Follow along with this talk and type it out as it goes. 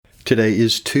Today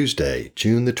is Tuesday,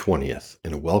 June the 20th,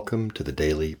 and welcome to the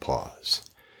Daily Pause.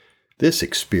 This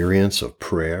experience of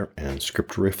prayer and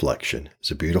scripture reflection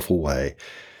is a beautiful way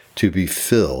to be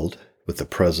filled with the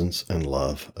presence and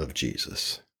love of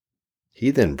Jesus.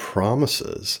 He then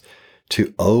promises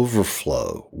to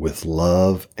overflow with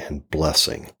love and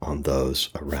blessing on those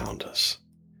around us.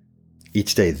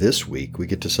 Each day this week, we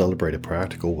get to celebrate a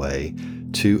practical way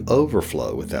to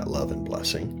overflow with that love and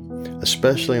blessing,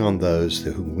 especially on those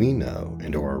who we know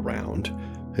and are around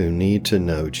who need to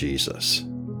know Jesus.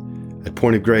 At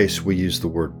Point of Grace, we use the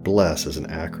word bless as an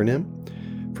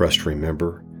acronym for us to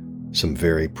remember some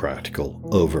very practical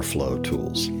overflow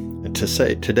tools. And to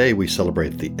say today we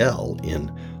celebrate the L in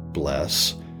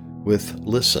bless with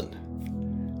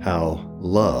listen, how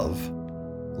love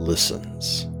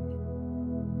listens.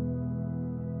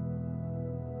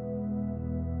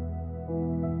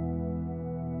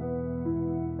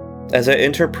 As I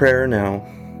enter prayer now,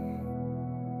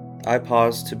 I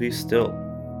pause to be still,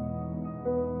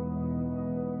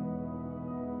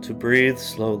 to breathe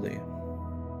slowly,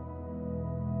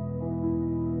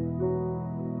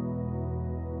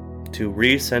 to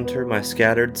recenter my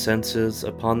scattered senses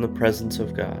upon the presence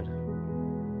of God.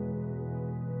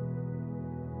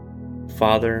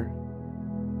 Father,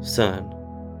 Son,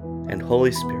 and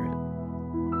Holy Spirit.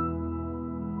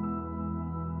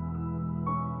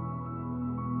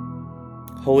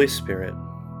 Holy Spirit,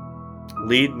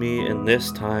 lead me in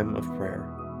this time of prayer.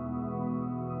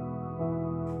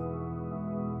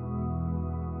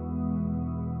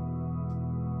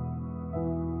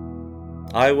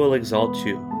 I will exalt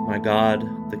you, my God,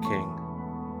 the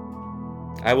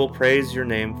King. I will praise your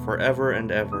name forever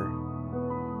and ever.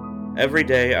 Every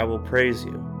day I will praise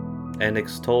you and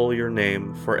extol your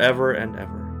name forever and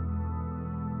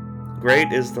ever.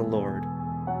 Great is the Lord,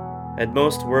 and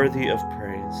most worthy of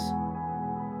praise.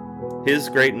 His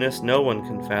greatness no one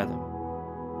can fathom.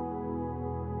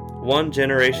 One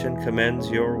generation commends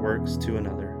your works to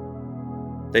another.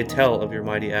 They tell of your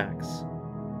mighty acts.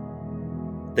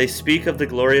 They speak of the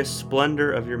glorious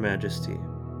splendor of your majesty.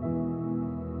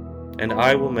 And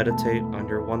I will meditate on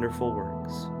your wonderful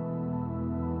works.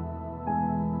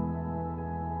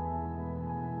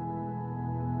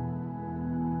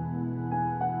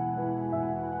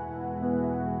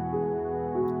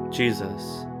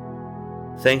 Jesus,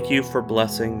 thank you for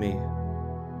blessing me.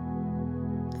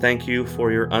 Thank you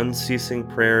for your unceasing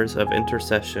prayers of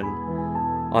intercession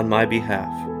on my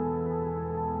behalf.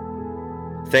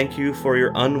 Thank you for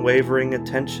your unwavering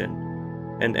attention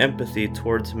and empathy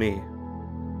towards me.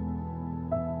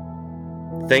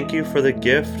 Thank you for the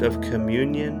gift of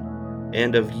communion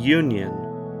and of union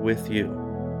with you.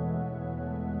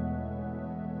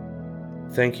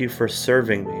 Thank you for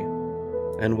serving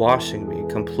me and washing me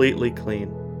completely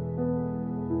clean.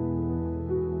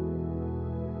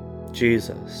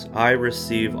 Jesus, I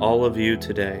receive all of you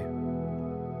today.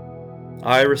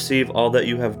 I receive all that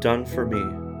you have done for me,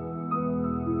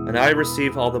 and I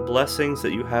receive all the blessings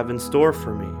that you have in store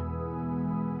for me.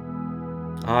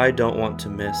 I don't want to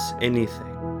miss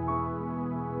anything.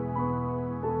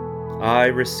 I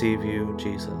receive you,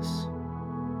 Jesus.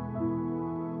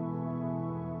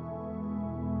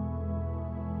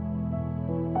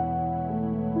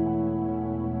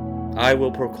 I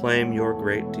will proclaim your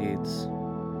great deeds.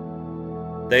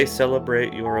 They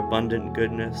celebrate your abundant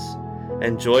goodness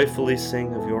and joyfully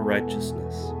sing of your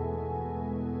righteousness.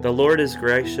 The Lord is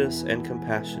gracious and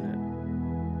compassionate,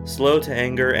 slow to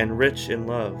anger and rich in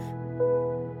love.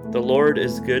 The Lord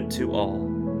is good to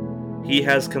all. He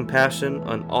has compassion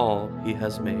on all he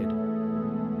has made.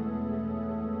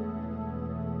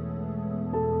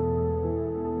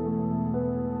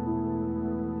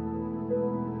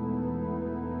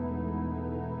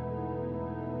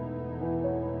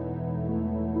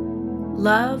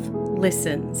 Love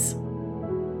listens.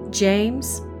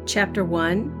 James chapter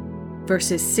 1,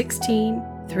 verses 16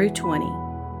 through 20.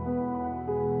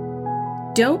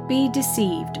 Don't be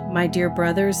deceived, my dear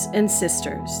brothers and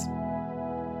sisters.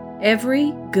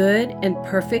 Every good and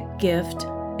perfect gift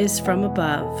is from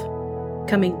above,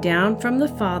 coming down from the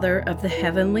Father of the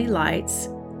heavenly lights,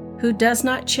 who does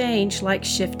not change like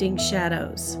shifting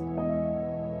shadows.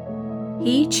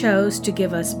 He chose to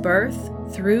give us birth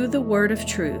through the word of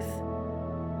truth,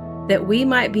 that we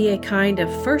might be a kind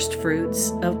of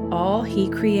firstfruits of all He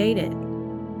created.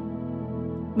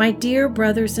 My dear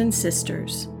brothers and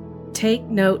sisters, take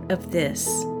note of this.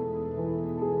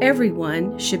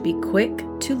 Everyone should be quick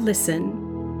to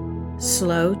listen,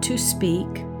 slow to speak,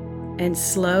 and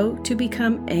slow to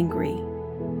become angry,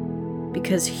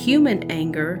 because human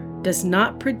anger does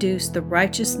not produce the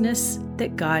righteousness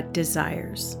that God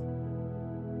desires.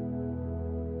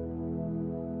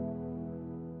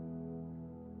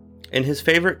 In his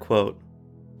favorite quote,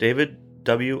 David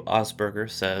W. Osberger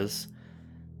says,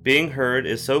 "Being heard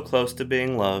is so close to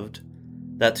being loved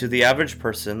that to the average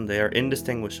person they are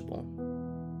indistinguishable."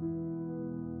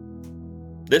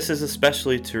 This is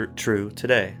especially true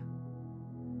today.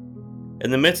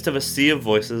 In the midst of a sea of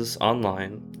voices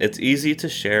online, it's easy to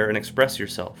share and express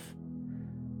yourself.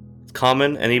 It's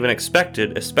common and even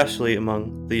expected, especially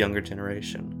among the younger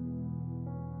generation.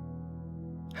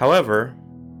 However,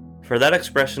 for that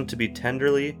expression to be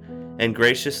tenderly and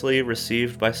graciously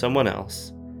received by someone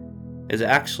else is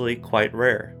actually quite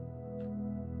rare.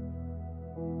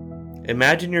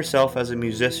 Imagine yourself as a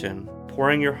musician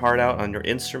pouring your heart out on your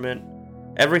instrument,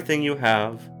 everything you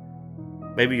have.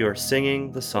 Maybe you're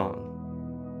singing the song.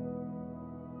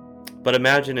 But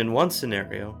imagine in one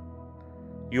scenario,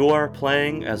 you are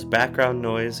playing as background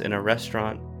noise in a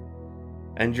restaurant,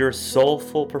 and your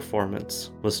soulful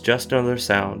performance was just another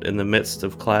sound in the midst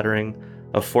of clattering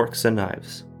of forks and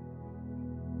knives.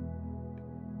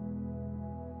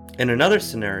 In another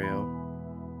scenario,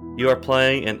 you are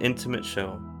playing an intimate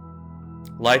show.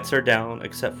 Lights are down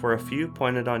except for a few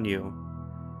pointed on you,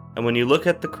 and when you look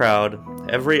at the crowd,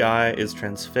 every eye is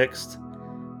transfixed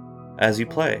as you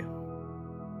play.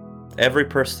 Every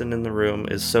person in the room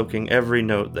is soaking every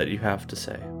note that you have to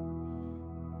say.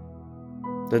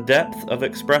 The depth of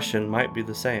expression might be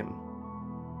the same,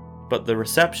 but the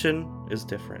reception is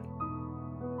different.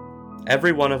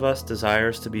 Every one of us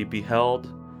desires to be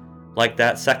beheld like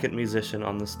that second musician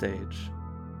on the stage.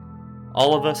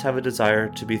 All of us have a desire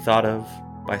to be thought of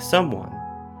by someone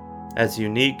as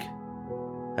unique,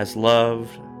 as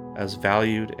loved, as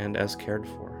valued, and as cared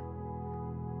for.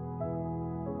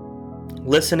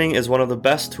 Listening is one of the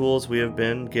best tools we have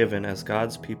been given as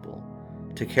God's people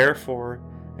to care for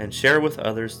and share with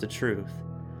others the truth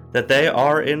that they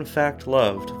are in fact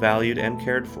loved, valued, and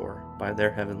cared for by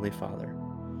their Heavenly Father.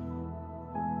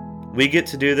 We get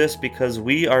to do this because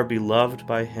we are beloved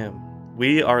by Him.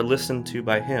 We are listened to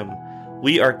by Him.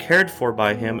 We are cared for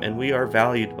by Him, and we are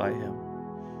valued by Him.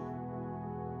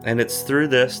 And it's through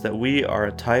this that we are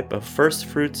a type of first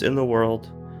fruits in the world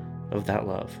of that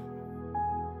love.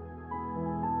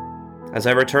 As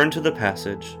I return to the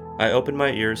passage, I open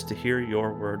my ears to hear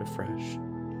your word afresh.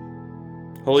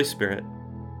 Holy Spirit,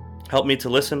 help me to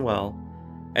listen well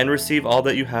and receive all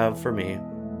that you have for me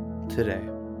today.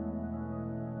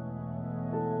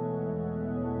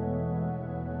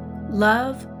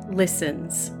 Love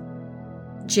listens.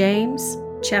 James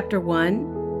chapter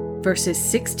 1, verses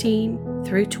 16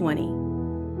 through 20.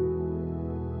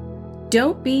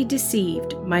 Don't be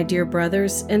deceived, my dear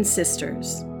brothers and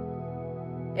sisters.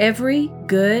 Every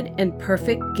good and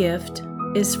perfect gift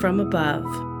is from above,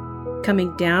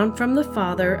 coming down from the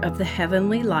Father of the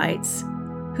heavenly lights,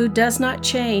 who does not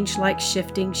change like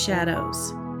shifting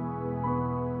shadows.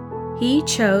 He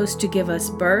chose to give us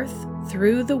birth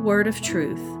through the word of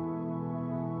truth,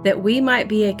 that we might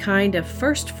be a kind of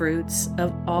firstfruits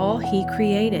of all He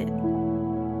created.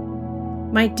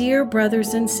 My dear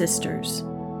brothers and sisters,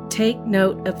 take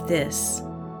note of this.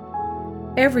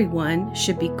 Everyone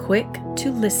should be quick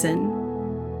to listen,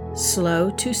 slow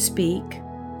to speak,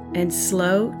 and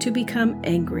slow to become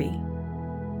angry,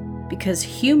 because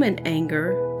human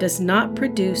anger does not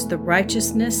produce the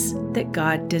righteousness that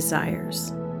God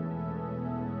desires.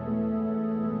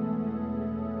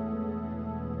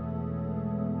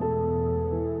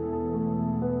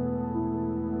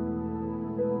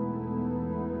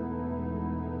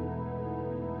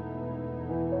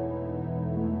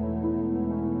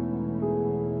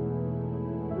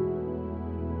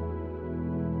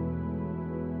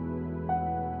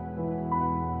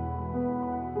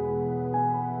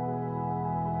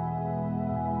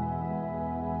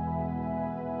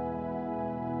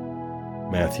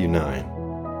 Matthew 9.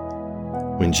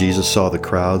 When Jesus saw the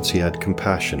crowds, He had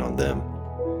compassion on them,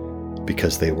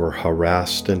 because they were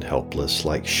harassed and helpless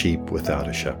like sheep without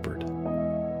a shepherd.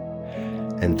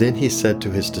 And then He said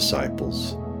to His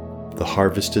disciples, "The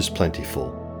harvest is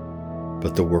plentiful,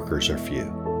 but the workers are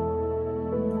few.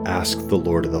 Ask the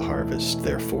Lord of the harvest,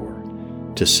 therefore,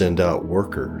 to send out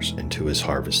workers into His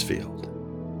harvest field."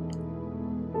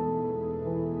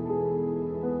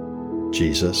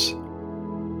 Jesus,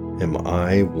 am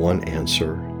I one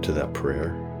answer to that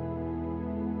prayer?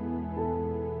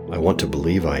 I want to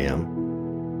believe I am.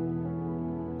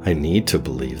 I need to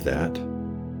believe that.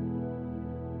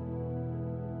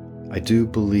 I do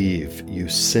believe You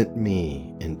sent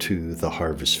me into the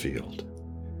harvest field.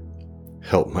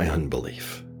 Help my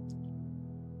unbelief.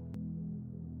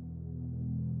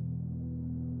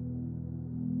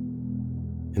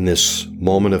 In this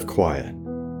moment of quiet,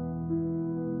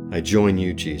 I join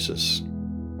You, Jesus,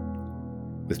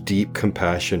 with deep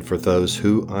compassion for those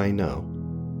who I know,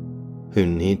 who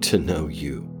need to know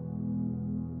you,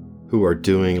 who are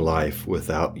doing life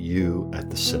without you at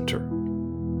the center,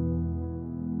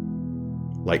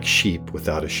 like sheep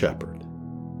without a shepherd.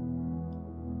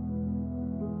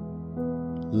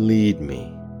 Lead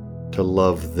me to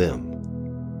love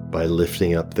them by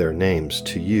lifting up their names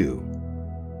to you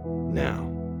now.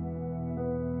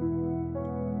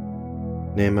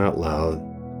 Name out loud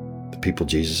the people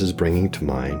Jesus is bringing to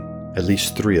mind, at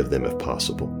least 3 of them if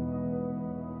possible,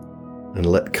 and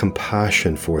let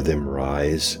compassion for them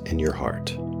rise in your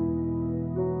heart.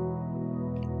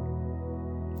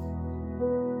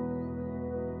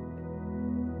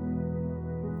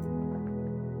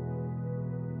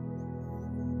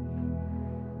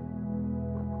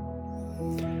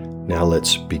 Now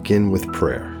let's begin with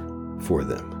prayer for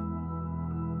them.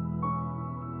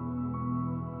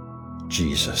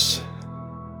 Jesus,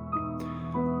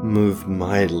 move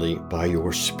mightily by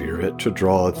your Spirit to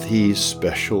draw these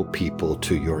special people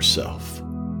to yourself.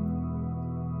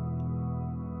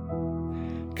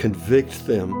 Convict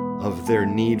them of their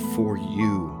need for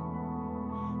you.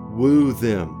 Woo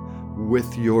them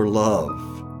with your love,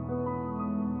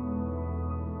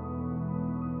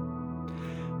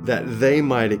 that they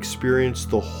might experience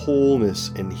the wholeness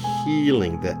and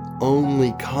healing that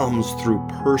only comes through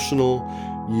personal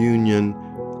union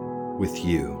with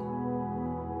you.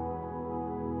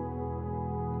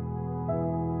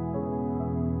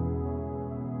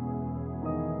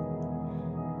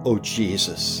 Oh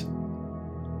Jesus,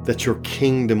 that your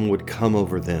kingdom would come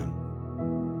over them.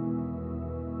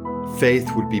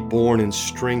 Faith would be born and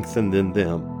strengthened in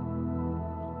them,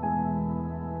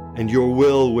 and your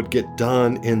will would get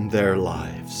done in their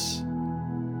lives.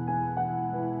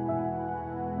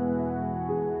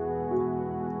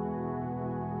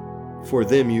 For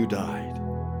them you died.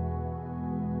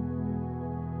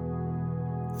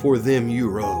 For them you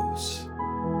rose.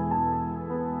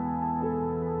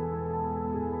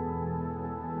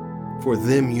 For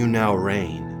them you now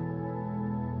reign.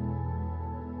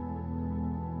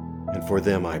 And for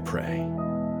them I pray.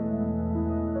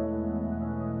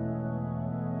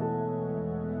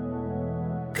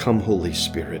 Come, Holy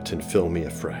Spirit, and fill me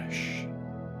afresh.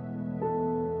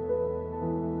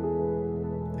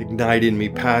 Ignite in me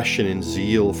passion and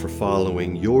zeal for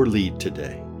following your lead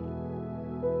today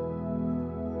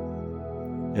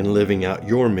and living out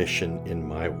your mission in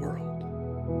my world.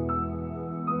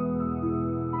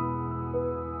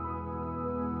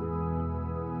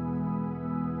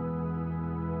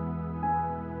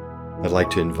 I'd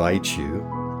like to invite you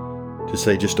to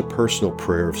say just a personal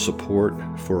prayer of support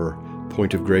for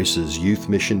Point of Grace's youth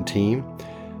mission team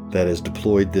that is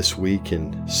deployed this week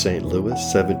in St. Louis,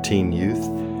 17 youth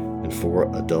and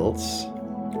 4 adults.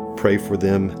 Pray for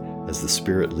them as the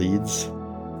Spirit leads,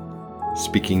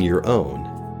 speaking your own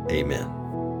Amen.